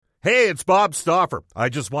Hey, it's Bob Stauffer. I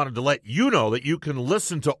just wanted to let you know that you can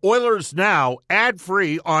listen to Oilers Now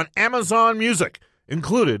ad-free on Amazon Music,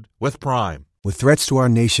 included with Prime. With threats to our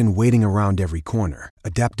nation waiting around every corner,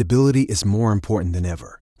 adaptability is more important than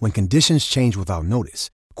ever. When conditions change without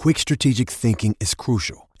notice, quick strategic thinking is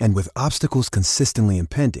crucial. And with obstacles consistently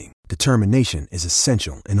impending, determination is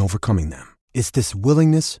essential in overcoming them. It's this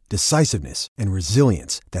willingness, decisiveness, and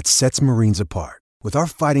resilience that sets Marines apart. With our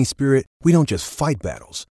fighting spirit, we don't just fight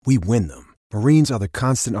battles, we win them. Marines are the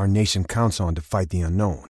constant our nation counts on to fight the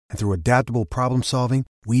unknown. And through adaptable problem solving,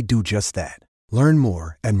 we do just that. Learn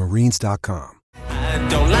more at marines.com. I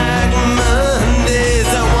don't like Mondays,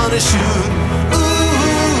 I want to shoot.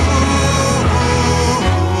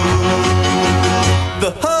 Ooh, the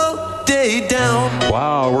whole day down.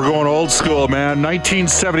 Wow, we're going old school, man.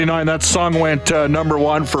 1979, that song went number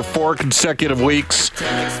one for 4 consecutive weeks.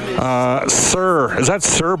 Sir, is that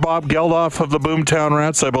Sir Bob Geldof of the Boomtown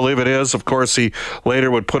Rats? I believe it is. Of course, he later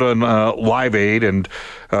would put on Live Aid, and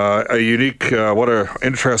a unique, what an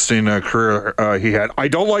interesting career he had. I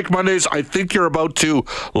don't like Mondays. I think you're about to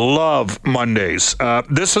love Mondays.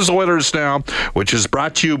 This is Oilers Now, which is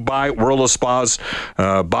brought to you by World of Spas.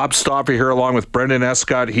 Bob Stauffer here along with Brendan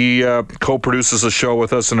Escott. He co-produces the show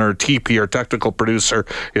with us, and our TP, our technical producer,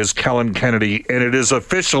 is Kellen Kennedy. And it is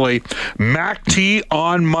officially MacT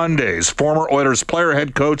on Mondays. Former Oilers player,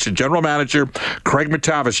 head coach, and general manager Craig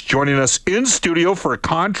MacTavish joining us in studio for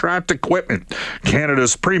Contract Equipment,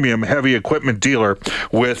 Canada's premium heavy equipment dealer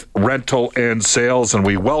with rental and sales. And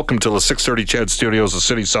we welcome to the 630 CHED Studios, the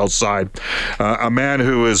city south side, a man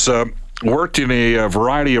who is worked in a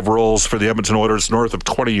variety of roles for the Edmonton Oilers north of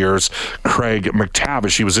 20 years, Craig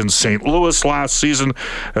MacTavish. He was in St. Louis last season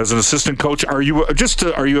as an assistant coach. Are you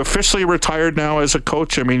officially retired now as a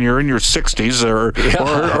coach? I mean, you're in your 60s or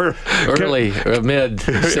early mid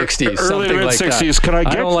 60s, something like that.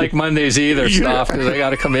 I don't like Mondays either, Stoff, because I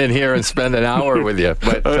got to come in here and spend an hour with you.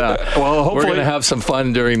 But well, we're going to have some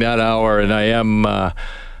fun during that hour, and I am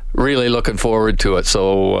really looking forward to it.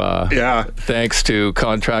 So thanks to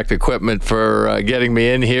Contract Equipment for getting me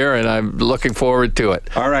in here, and I'm looking forward to it.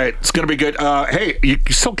 All right, it's going to be good. Hey, you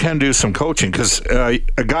still can do some coaching, because a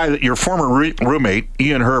guy that your former roommate,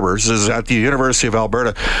 Ian Herbers, is at the University of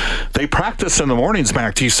Alberta. They practice in the mornings,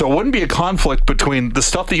 MacT, so it wouldn't be a conflict between the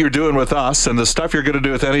stuff that you're doing with us and the stuff you're going to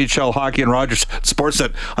do with NHL hockey and Rogers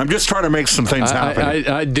Sportsnet. I'm just trying to make some things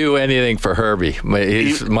happen. I'd do anything for Herbie.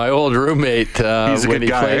 He's my old roommate. He's a good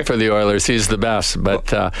guy for the Oilers. He's the best.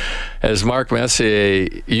 But as Mark Messier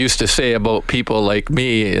used to say about people like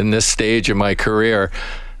me in this stage of my career,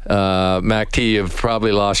 MacT, you've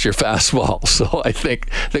probably lost your fastball. So I think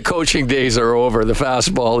the coaching days are over. The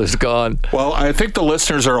fastball is gone. Well, I think the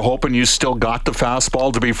listeners are hoping you still got the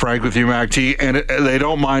fastball, to be frank with you, MacT, and they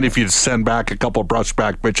don't mind if you send back a couple of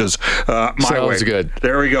brushback pitches my way. Sounds good.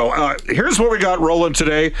 There we go. Here's what we got rolling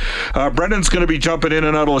today. Brendan's going to be jumping in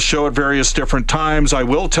and out of the show at various different times. I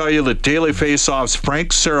will tell you that Daily Faceoffs,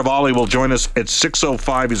 Frank Saravalli will join us at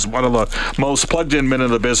 6:05. He's one of the most plugged-in men in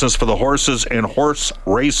the business for the horses and horse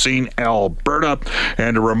racing Alberta.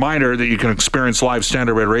 And a reminder that you can experience live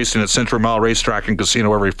standardbred racing at Century Mile Racetrack and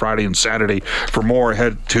Casino every Friday and Saturday. For more,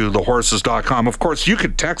 head to thehorses.com. Of course, you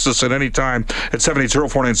can text us at any time at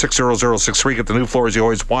 780-496-0063. Get the new floors you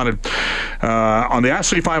always wanted on the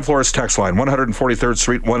Ashley Fine Floors text line, 143rd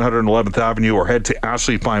Street, 111th Avenue, or head to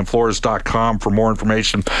ashleyfinefloors.com for more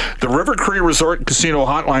information. The River Cree Resort and Casino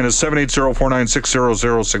hotline is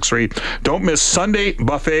 780-496-0063. Don't miss Sunday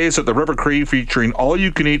buffets at the River Cree, featuring all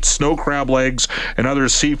you can eat snow crab legs and other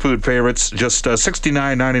seafood favorites, just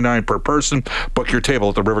 $69.99 per person. Book your table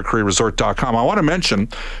at the rivercreeresort.com. I want to mention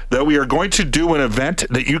that we are going to do an event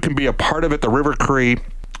that you can be a part of at the River Cree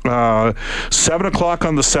 7 o'clock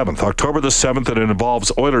on the 7th, October the 7th, and it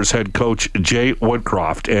involves Oilers head coach Jay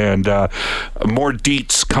Woodcroft. And more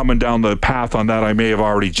deets coming down the path on that. I may have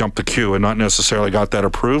already jumped the queue and not necessarily got that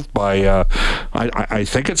approved by, I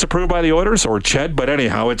think it's approved by the Oilers or CHED, but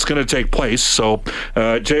anyhow, it's going to take place. So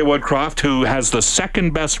Jay Woodcroft, who has the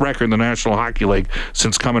second best record in the National Hockey League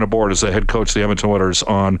since coming aboard as the head coach of the Edmonton Oilers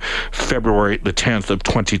on February the 10th of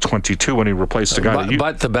 2022 when he replaced the guy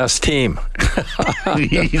but the best team.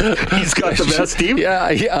 He's got the best team? Yeah,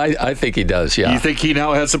 I think he does, yeah. You think he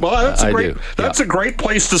now has... Well, that's a great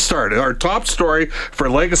place to start. Our top story for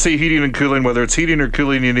Legacy Heating and Cooling, whether it's heating or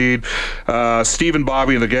cooling you need, Steve and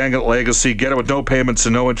Bobby and the gang at Legacy, get it with no payments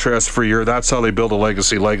and no interest for a year. That's how they build a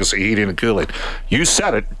Legacy Heating and Cooling. You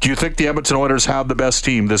said it. Do you think the Edmonton Oilers have the best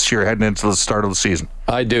team this year heading into the start of the season?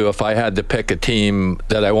 I do. If I had to pick a team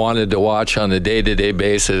that I wanted to watch on a day-to-day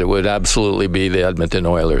basis, it would absolutely be the Edmonton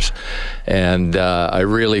Oilers. And I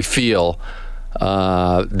really feel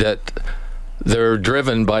that they're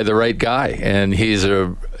driven by the right guy, and he's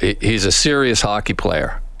a serious hockey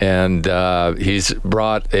player, and he's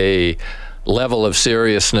brought a level of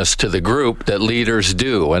seriousness to the group that leaders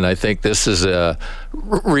do, and I think this is a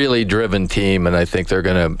really driven team, and I think they're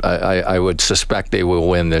going to, I would suspect they will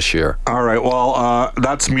win this year. All right, well,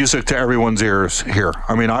 that's music to everyone's ears here.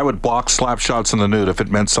 I mean, I would block slap shots in the nude if it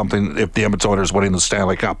meant something, if the Edmonton Oilers winning the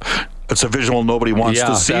Stanley Cup. It's a visual nobody wants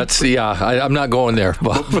to see. I'm not going there.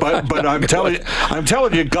 But I'm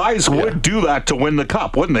telling you, guys would do that to win the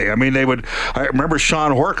cup, wouldn't they? I mean, they would. I remember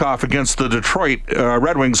Sean Horkoff against the Detroit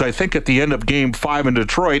Red Wings, I think at the end of Game 5 in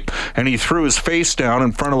Detroit, and he threw his face down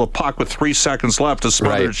in front of the puck with 3 seconds left, a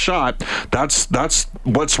smothered shot. That's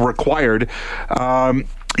what's required.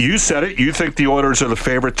 You said it. You think the Oilers are the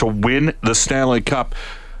favorite to win the Stanley Cup.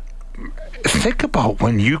 Think about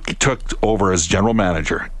when you took over as general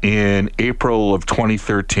manager in April of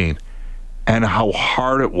 2013 and how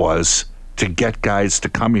hard it was to get guys to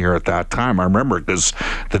come here at that time. I remember because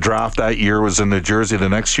the draft that year was in New Jersey. The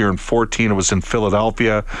next year in 14, it was in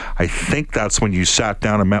Philadelphia. I think that's when you sat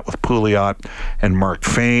down and met with Pouliot and Mark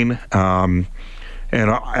Fane. And,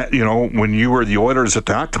 when you were the Oilers at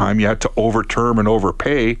that time, you had to overterm and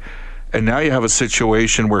overpay. And now you have a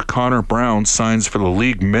situation where Connor Brown signs for the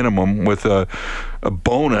league minimum with a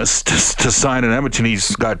bonus to sign in Edmonton.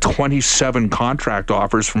 He's got 27 contract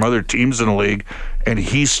offers from other teams in the league, and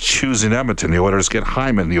he's choosing Edmonton. The Oilers get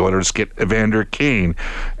Hyman. The Oilers get Evander Kane.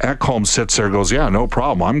 Ekholm sits there and goes, yeah, no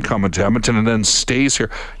problem. I'm coming to Edmonton, and then stays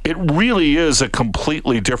here. It really is a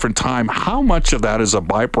completely different time. How much of that is a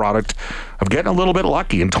byproduct of getting a little bit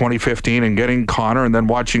lucky in 2015 and getting Connor and then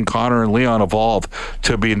watching Connor and Leon evolve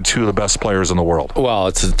to being two of the best players in the world? Well,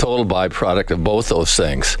 it's a total byproduct of both those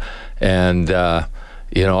things. And,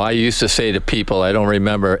 I used to say to people, I don't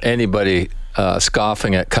remember anybody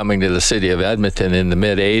scoffing at coming to the city of Edmonton in the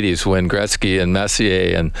mid-'80s when Gretzky and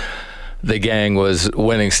Messier and the gang was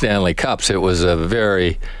winning Stanley Cups. It was a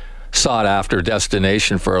very sought-after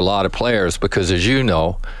destination for a lot of players because, as you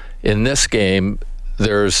know, in this game,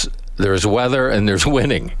 there's weather and there's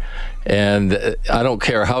winning. And I don't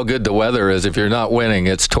care how good the weather is, if you're not winning,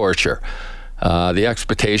 it's torture. The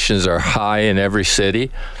expectations are high in every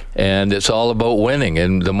city, and it's all about winning.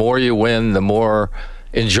 And the more you win, the more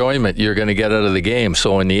enjoyment you're going to get out of the game.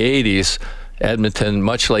 So in the 80s, Edmonton,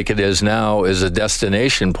 much like it is now, is a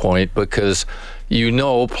destination point because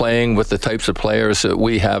playing with the types of players that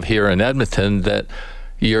we have here in Edmonton, that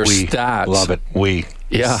your stats... Love it.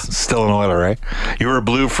 Yeah. Still an Oiler, right? You were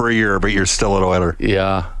blue for a year, but you're still an Oiler.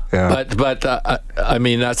 Yeah. But I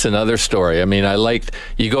mean, that's another story. I mean,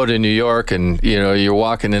 you go to New York and, you're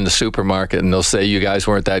walking in the supermarket and they'll say, you guys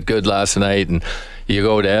weren't that good last night. And you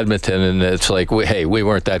go to Edmonton and it's like, hey, we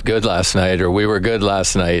weren't that good last night, or we were good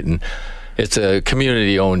last night. And it's a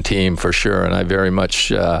community-owned team for sure. And I very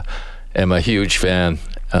much am a huge fan.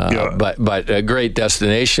 But a great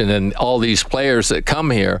destination. And all these players that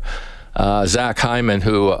come here, Zach Hyman,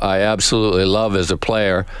 who I absolutely love as a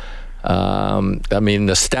player, I mean,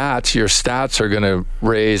 your stats are going to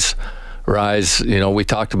rise. We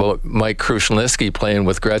talked about Mike Krushelnyski playing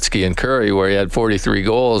with Gretzky and Curry, where he had 43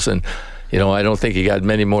 goals, and I don't think he got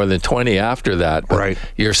many more than 20 after that. But right.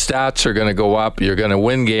 Your stats are going to go up. You're going to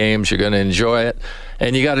win games. You're going to enjoy it,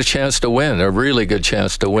 and you got a chance to win, a really good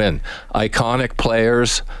chance to win. Iconic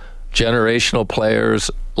players, generational players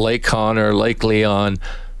like Connor, like Leon,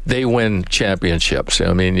 they win championships.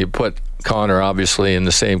 I mean, you put Connor obviously in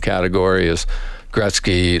the same category as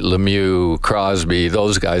Gretzky, Lemieux, Crosby,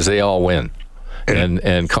 those guys, they all win.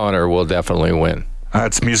 And Connor will definitely win.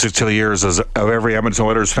 That's music to the ears of every Edmonton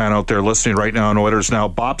Oilers fan out there listening right now on Oilers Now.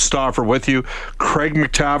 Bob Stauffer with you, Craig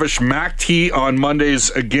MacTavish, Mac T on Mondays,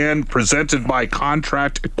 again presented by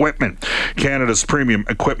Contract Equipment, Canada's premium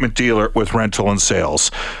equipment dealer with rental and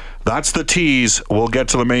sales. That's the tease. We'll get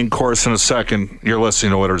to the main course in a second. You're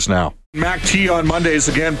listening to Oilers Now. Mac T on Mondays,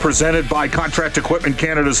 again presented by Contract Equipment,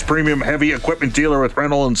 Canada's premium heavy equipment dealer with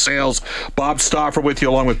rental and sales. Bob Stauffer with you,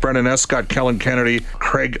 along with Brendan Escott, Kellen Kennedy,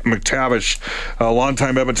 Craig MacTavish, a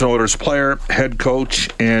longtime Edmonton Oilers player, head coach,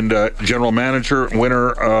 and general manager,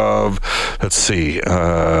 winner of,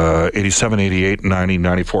 87, 88, 90,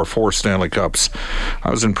 94, 4 Stanley Cups.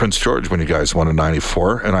 I was in Prince George when you guys won in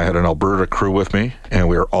 94, and I had an Alberta crew with me, and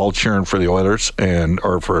we were all cheering for the Oilers,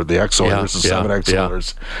 or for the ex-Oilers, the 7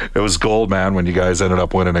 ex-Oilers. It was gold, man, when you guys ended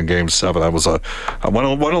up winning in Game 7. That was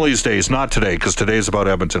one of these days, not today, because today's about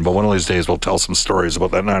Edmonton, but one of these days we'll tell some stories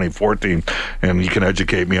about that 1914, and you can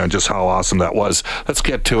educate me on just how awesome that was. Let's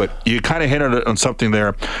get to it. You kind of hinted on something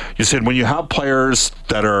there. You said when you have players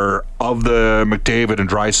that are of the McDavid and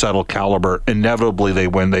Draisaitl caliber, inevitably they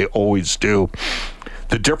win. They always do.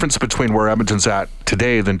 The difference between where Edmonton's at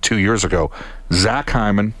today than 2 years ago, Zach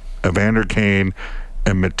Hyman, Evander Kane,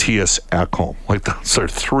 and Mattias Ekholm. Like, those are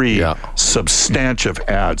three substantive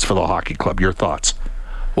adds for the hockey club. Your thoughts?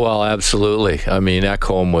 Well, absolutely. I mean,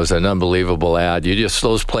 Ekholm was an unbelievable ad.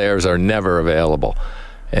 Those players are never available.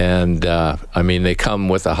 And, I mean, they come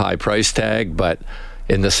with a high price tag, but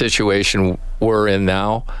in the situation we're in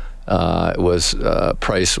now, it was a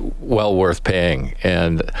price well worth paying.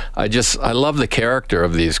 And I love the character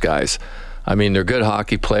of these guys. I mean, they're good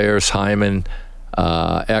hockey players. Hyman,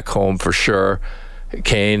 Ekholm for sure.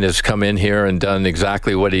 Kane has come in here and done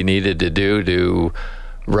exactly what he needed to do to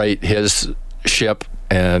right his ship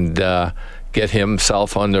and get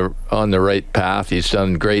himself on the right path. He's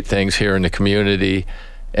done great things here in the community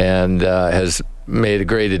and has made a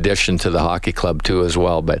great addition to the hockey club too as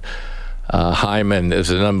well. But Hyman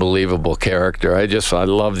is an unbelievable character. I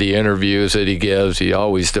love the interviews that he gives. He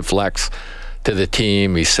always deflects to the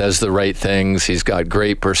team. He says the right things. He's got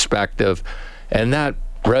great perspective, and that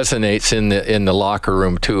resonates in the locker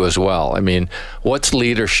room too as well. I mean, what's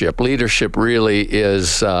leadership? Leadership really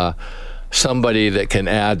is somebody that can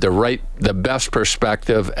add the best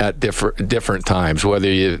perspective at different times, whether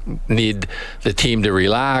you need the team to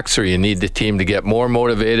relax or you need the team to get more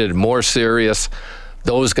motivated, more serious.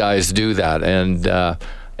 Those guys do that. And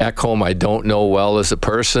Ekholm I don't know well as a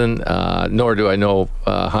person, nor do I know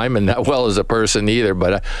Hyman that well as a person either,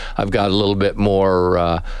 but I've got a little bit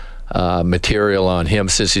more material on him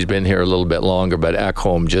since he's been here a little bit longer. But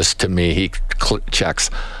Ekholm, just to me, he checks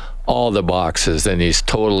all the boxes, and he's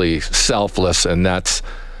totally selfless, and that's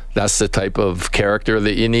the type of character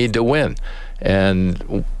that you need to win.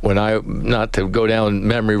 And not to go down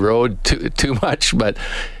memory road too much, but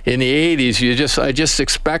in the 80s, I just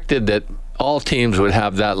expected that all teams would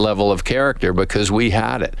have that level of character because we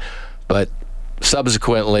had it. But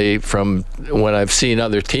subsequently, from when I've seen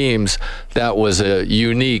other teams, that was a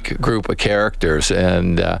unique group of characters.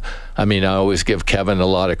 And I mean, I always give Kevin a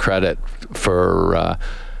lot of credit for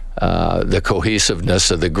the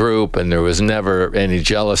cohesiveness of the group, and there was never any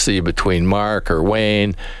jealousy between Mark or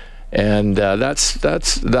Wayne. And that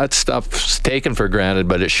stuff's taken for granted,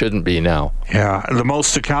 but it shouldn't be now. Yeah, the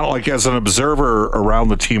most account, like as an observer around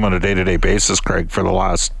the team on a day-to-day basis, Craig, for the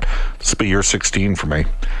last, this will be year 16 for me.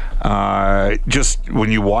 Just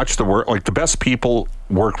when you watch the work, like the best people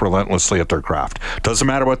work relentlessly at their craft. Doesn't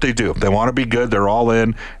matter what they do. They want to be good. They're all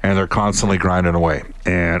in, and they're constantly grinding away.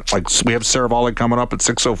 And like we have Saravalli coming up at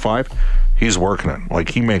 6:05. He's working it. Like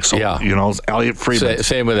he makes, Elliot Friedman.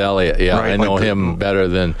 Same with Elliot. Yeah, right? I know him better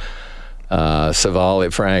than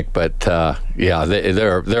Savali, Frank, but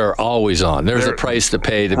they're always on. There's a price to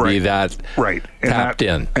pay to be that tapped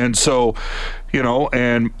in. And so,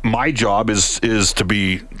 and my job is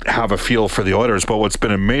to have a feel for the Oilers. But what's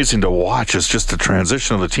been amazing to watch is just the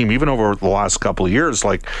transition of the team, even over the last couple of years.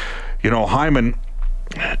 Like, Hyman,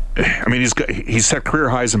 I mean, he's set career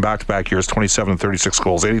highs in back-to-back years, 27 and 36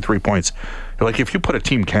 goals, 83 points. Like, if you put a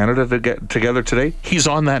Team Canada to get together today, he's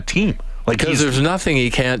on that team. Because there's nothing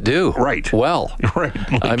he can't do. Right. Well. Right.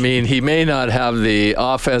 I mean, he may not have the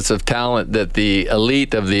offensive talent that the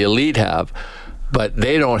elite of the elite have, but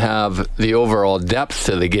they don't have the overall depth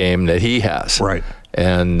to the game that he has. Right.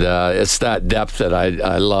 And it's that depth that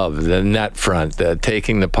I love, the net front,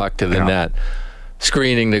 taking the puck to the net,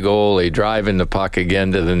 screening the goalie, driving the puck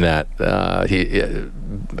again to the net,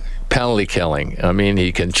 penalty killing. I mean,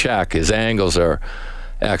 he can check. His angles are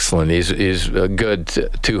excellent. He's a good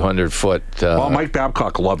 200-foot. Well, Mike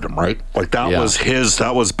Babcock loved him, right? Like that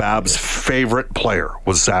was Bab's favorite player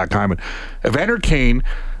was Zach Hyman. Evander Kane,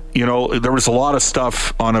 there was a lot of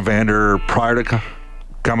stuff on Evander prior to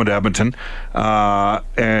coming to Edmonton,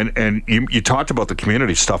 and you talked about the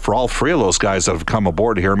community stuff for all three of those guys that have come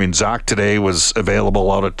aboard here. I mean, Zach today was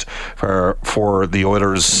available out for the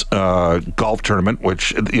Oilers golf tournament,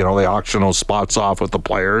 which they auction those spots off with the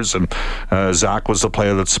players, and Zach was the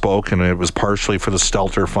player that spoke, and it was partially for the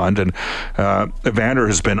Stelter Fund. And Evander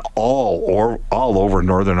has been all over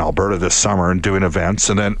Northern Alberta this summer and doing events.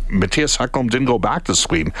 And then Mattias Ekholm didn't go back to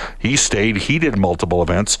Sweden; he stayed. He did multiple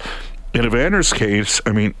events. In Evander's case,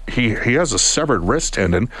 I mean, he has a severed wrist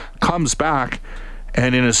tendon, comes back,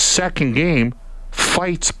 and in his second game,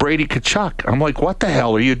 fights Brady Tkachuk. I'm like, what the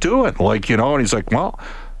hell are you doing? And he's like, well,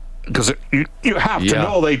 because you have to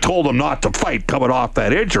know they told him not to fight coming off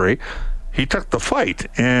that injury. He took the fight,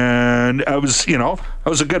 and it was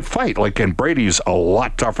a good fight. Like, and Brady's a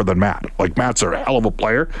lot tougher than Matt. Like, Matt's a hell of a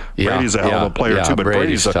player. Brady's a hell of a player too, but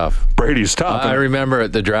Brady's tough. Brady's tough. I remember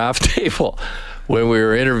at the draft table when we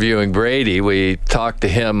were interviewing Brady, we talked to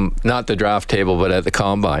him, not the draft table, but at the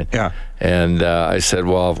combine. Yeah. And I said,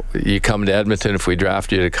 well, you come to Edmonton, if we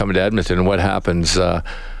draft you to come to Edmonton, what happens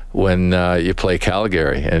when you play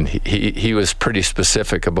Calgary? And he was pretty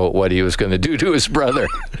specific about what he was going to do to his brother.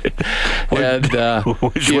 And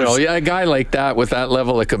a guy like that with that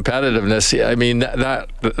level of competitiveness, I mean, that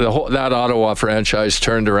Ottawa franchise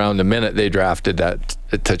turned around the minute they drafted that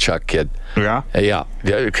Tkachuk kid. Yeah,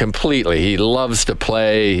 completely. He loves to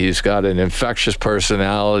play. He's got an infectious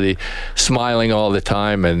personality, smiling all the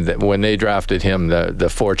time. And when they drafted him, the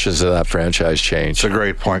fortunes of that franchise changed. It's a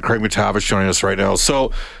great point. Craig MacTavish joining us right now.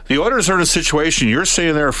 So the Oilers are in a situation, you're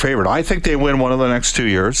saying they're a favorite. I think they win one of the next 2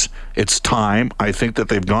 years. It's time. I think that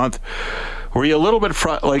they've gone... Were you a little bit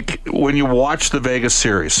like when you watch the Vegas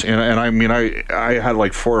series? And I mean, I had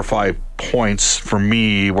like 4 or 5 points for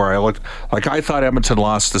me where I looked like I thought Edmonton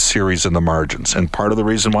lost the series in the margins, and part of the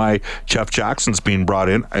reason why Jeff Jackson's being brought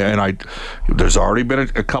in, and there's already been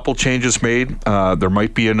a couple changes made. There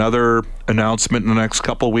might be another announcement in the next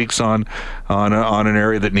couple of weeks on an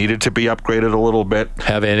area that needed to be upgraded a little bit.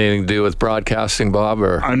 Have anything to do with broadcasting, Bob?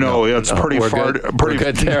 Or I know it's pretty far. Pretty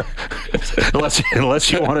good there.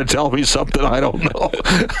 unless you want to tell me something I don't know.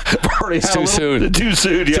 It's too soon. Too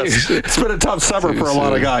soon. Yes, it's been a tough summer for a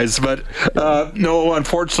lot of guys, but no,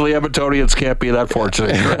 unfortunately, Edmontonians can't be that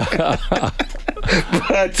fortunate.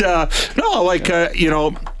 But no, like you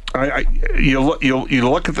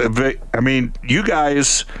look at the. I mean, you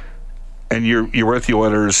guys. And you're with the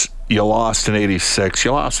Oilers. You lost in '86.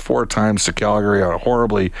 You lost 4 times to Calgary on a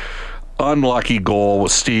horribly unlucky goal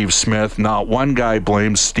with Steve Smith. Not one guy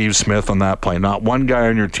blames Steve Smith on that play. Not one guy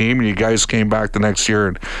on your team. And you guys came back the next year,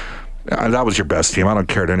 and that was your best team. I don't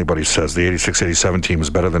care what anybody says. The '86-'87 team is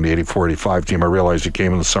better than the '84-'85 team. I realize you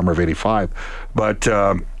came in the summer of '85, but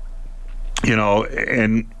and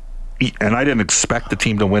I didn't expect the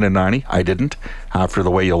team to win in '90. I didn't after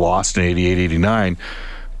the way you lost in '88-'89,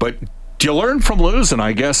 but. Do you learn from losing,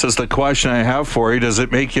 I guess, is the question I have for you. Does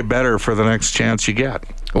it make you better for the next chance you get?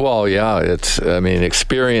 Well, yeah.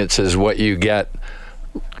 Experience is what you get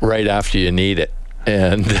right after you need it.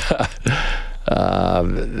 And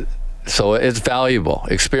so it's valuable.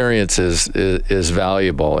 Experience is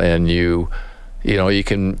valuable. And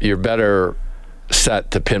you're better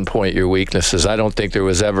set to pinpoint your weaknesses. I don't think there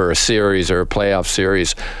was ever a series or a playoff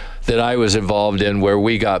series that I was involved in where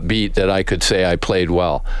we got beat that I could say I played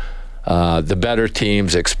well. The better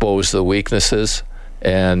teams expose the weaknesses,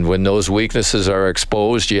 and when those weaknesses are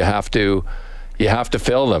exposed, you have to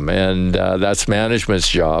fill them, and that's management's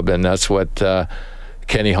job, and that's what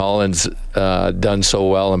Kenny Holland's done so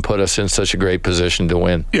well and put us in such a great position to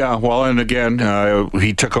win. Yeah, well, and again,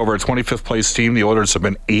 he took over a 25th place team. The Oilers have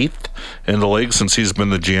been 8th in the league since he's been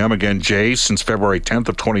the GM. Again, Jay, since February 10th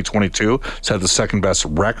of 2022, has had the second best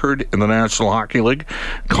record in the National Hockey League.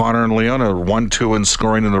 Connor and Leon are 1-2 in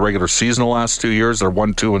scoring in the regular season the last 2 years. They're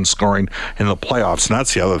 1-2 in scoring in the playoffs, and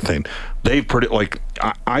that's the other thing.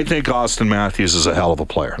 I think Austin Matthews is a hell of a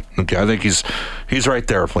player. Okay, I think he's right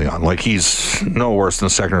there with Leon. Like, he's no worse than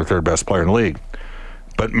the second or third best player in the league.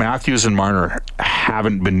 But Matthews and Marner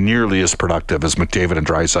haven't been nearly as productive as McDavid and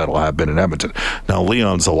Draisaitl have been in Edmonton. Now,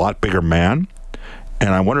 Leon's a lot bigger man, and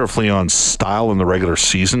I wonder if Leon's style in the regular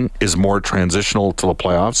season is more transitional to the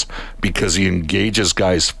playoffs because he engages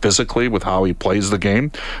guys physically with how he plays the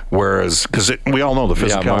game, whereas, because we all know the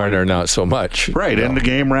physicality. Yeah, Marner not so much. Right, and the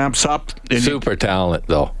game ramps up. Super talent,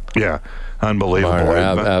 though. Yeah, unbelievable. Marner,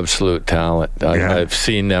 absolute talent. Yeah. I've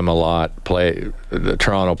seen them a lot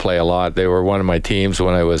Toronto play a lot. They were one of my teams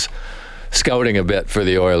when I was scouting a bit for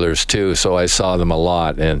the Oilers too, so I saw them a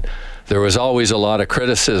lot, and there was always a lot of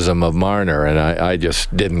criticism of Marner, and I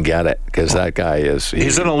just didn't get it because that guy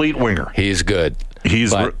he's an elite winger. He's good.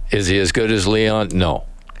 But is he as good as Leon? No.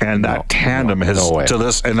 And that tandem to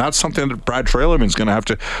this, and that's something that Brad Treliving's going to have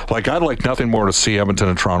to, like, I'd like nothing more to see Edmonton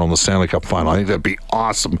and Toronto in the Stanley Cup final. I think that'd be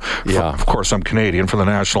awesome. Of course, I'm Canadian for the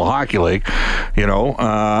National Hockey League,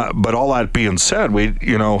 but all that being said, we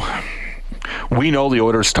know the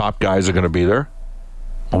Oilers' top guys are going to be there.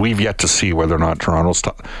 We've yet to see whether or not Toronto's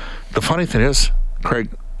top. The funny thing is, Craig,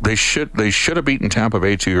 they should have beaten Tampa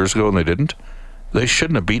Bay 2 years ago, and they didn't. They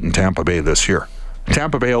shouldn't have beaten Tampa Bay this year.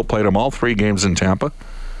 Tampa Bay outplayed them all 3 games in Tampa.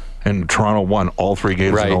 and Toronto won all 3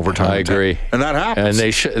 games in overtime. I agree. And that happens.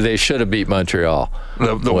 And they should have beat Montreal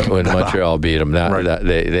when Montreal beat them.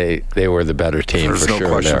 They were the better team. There's for no sure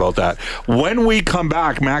question there. about that. When we come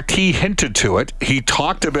back, Mac T hinted to it. He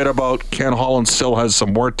talked a bit about Ken Holland still has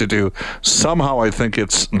some work to do. Somehow I think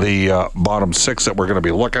it's the bottom 6 that we're going to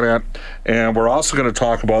be looking at. And we're also going to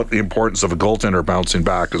talk about the importance of a goaltender bouncing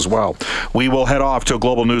back as well. We will head off to a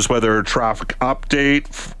global news weather traffic update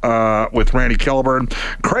with Randy Kilburn.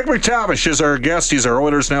 Craig MacTavish is our guest. He's our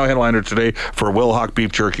Oilers Now headliner today for Wilhauk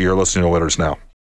Beef Jerky. You're listening to Oilers Now.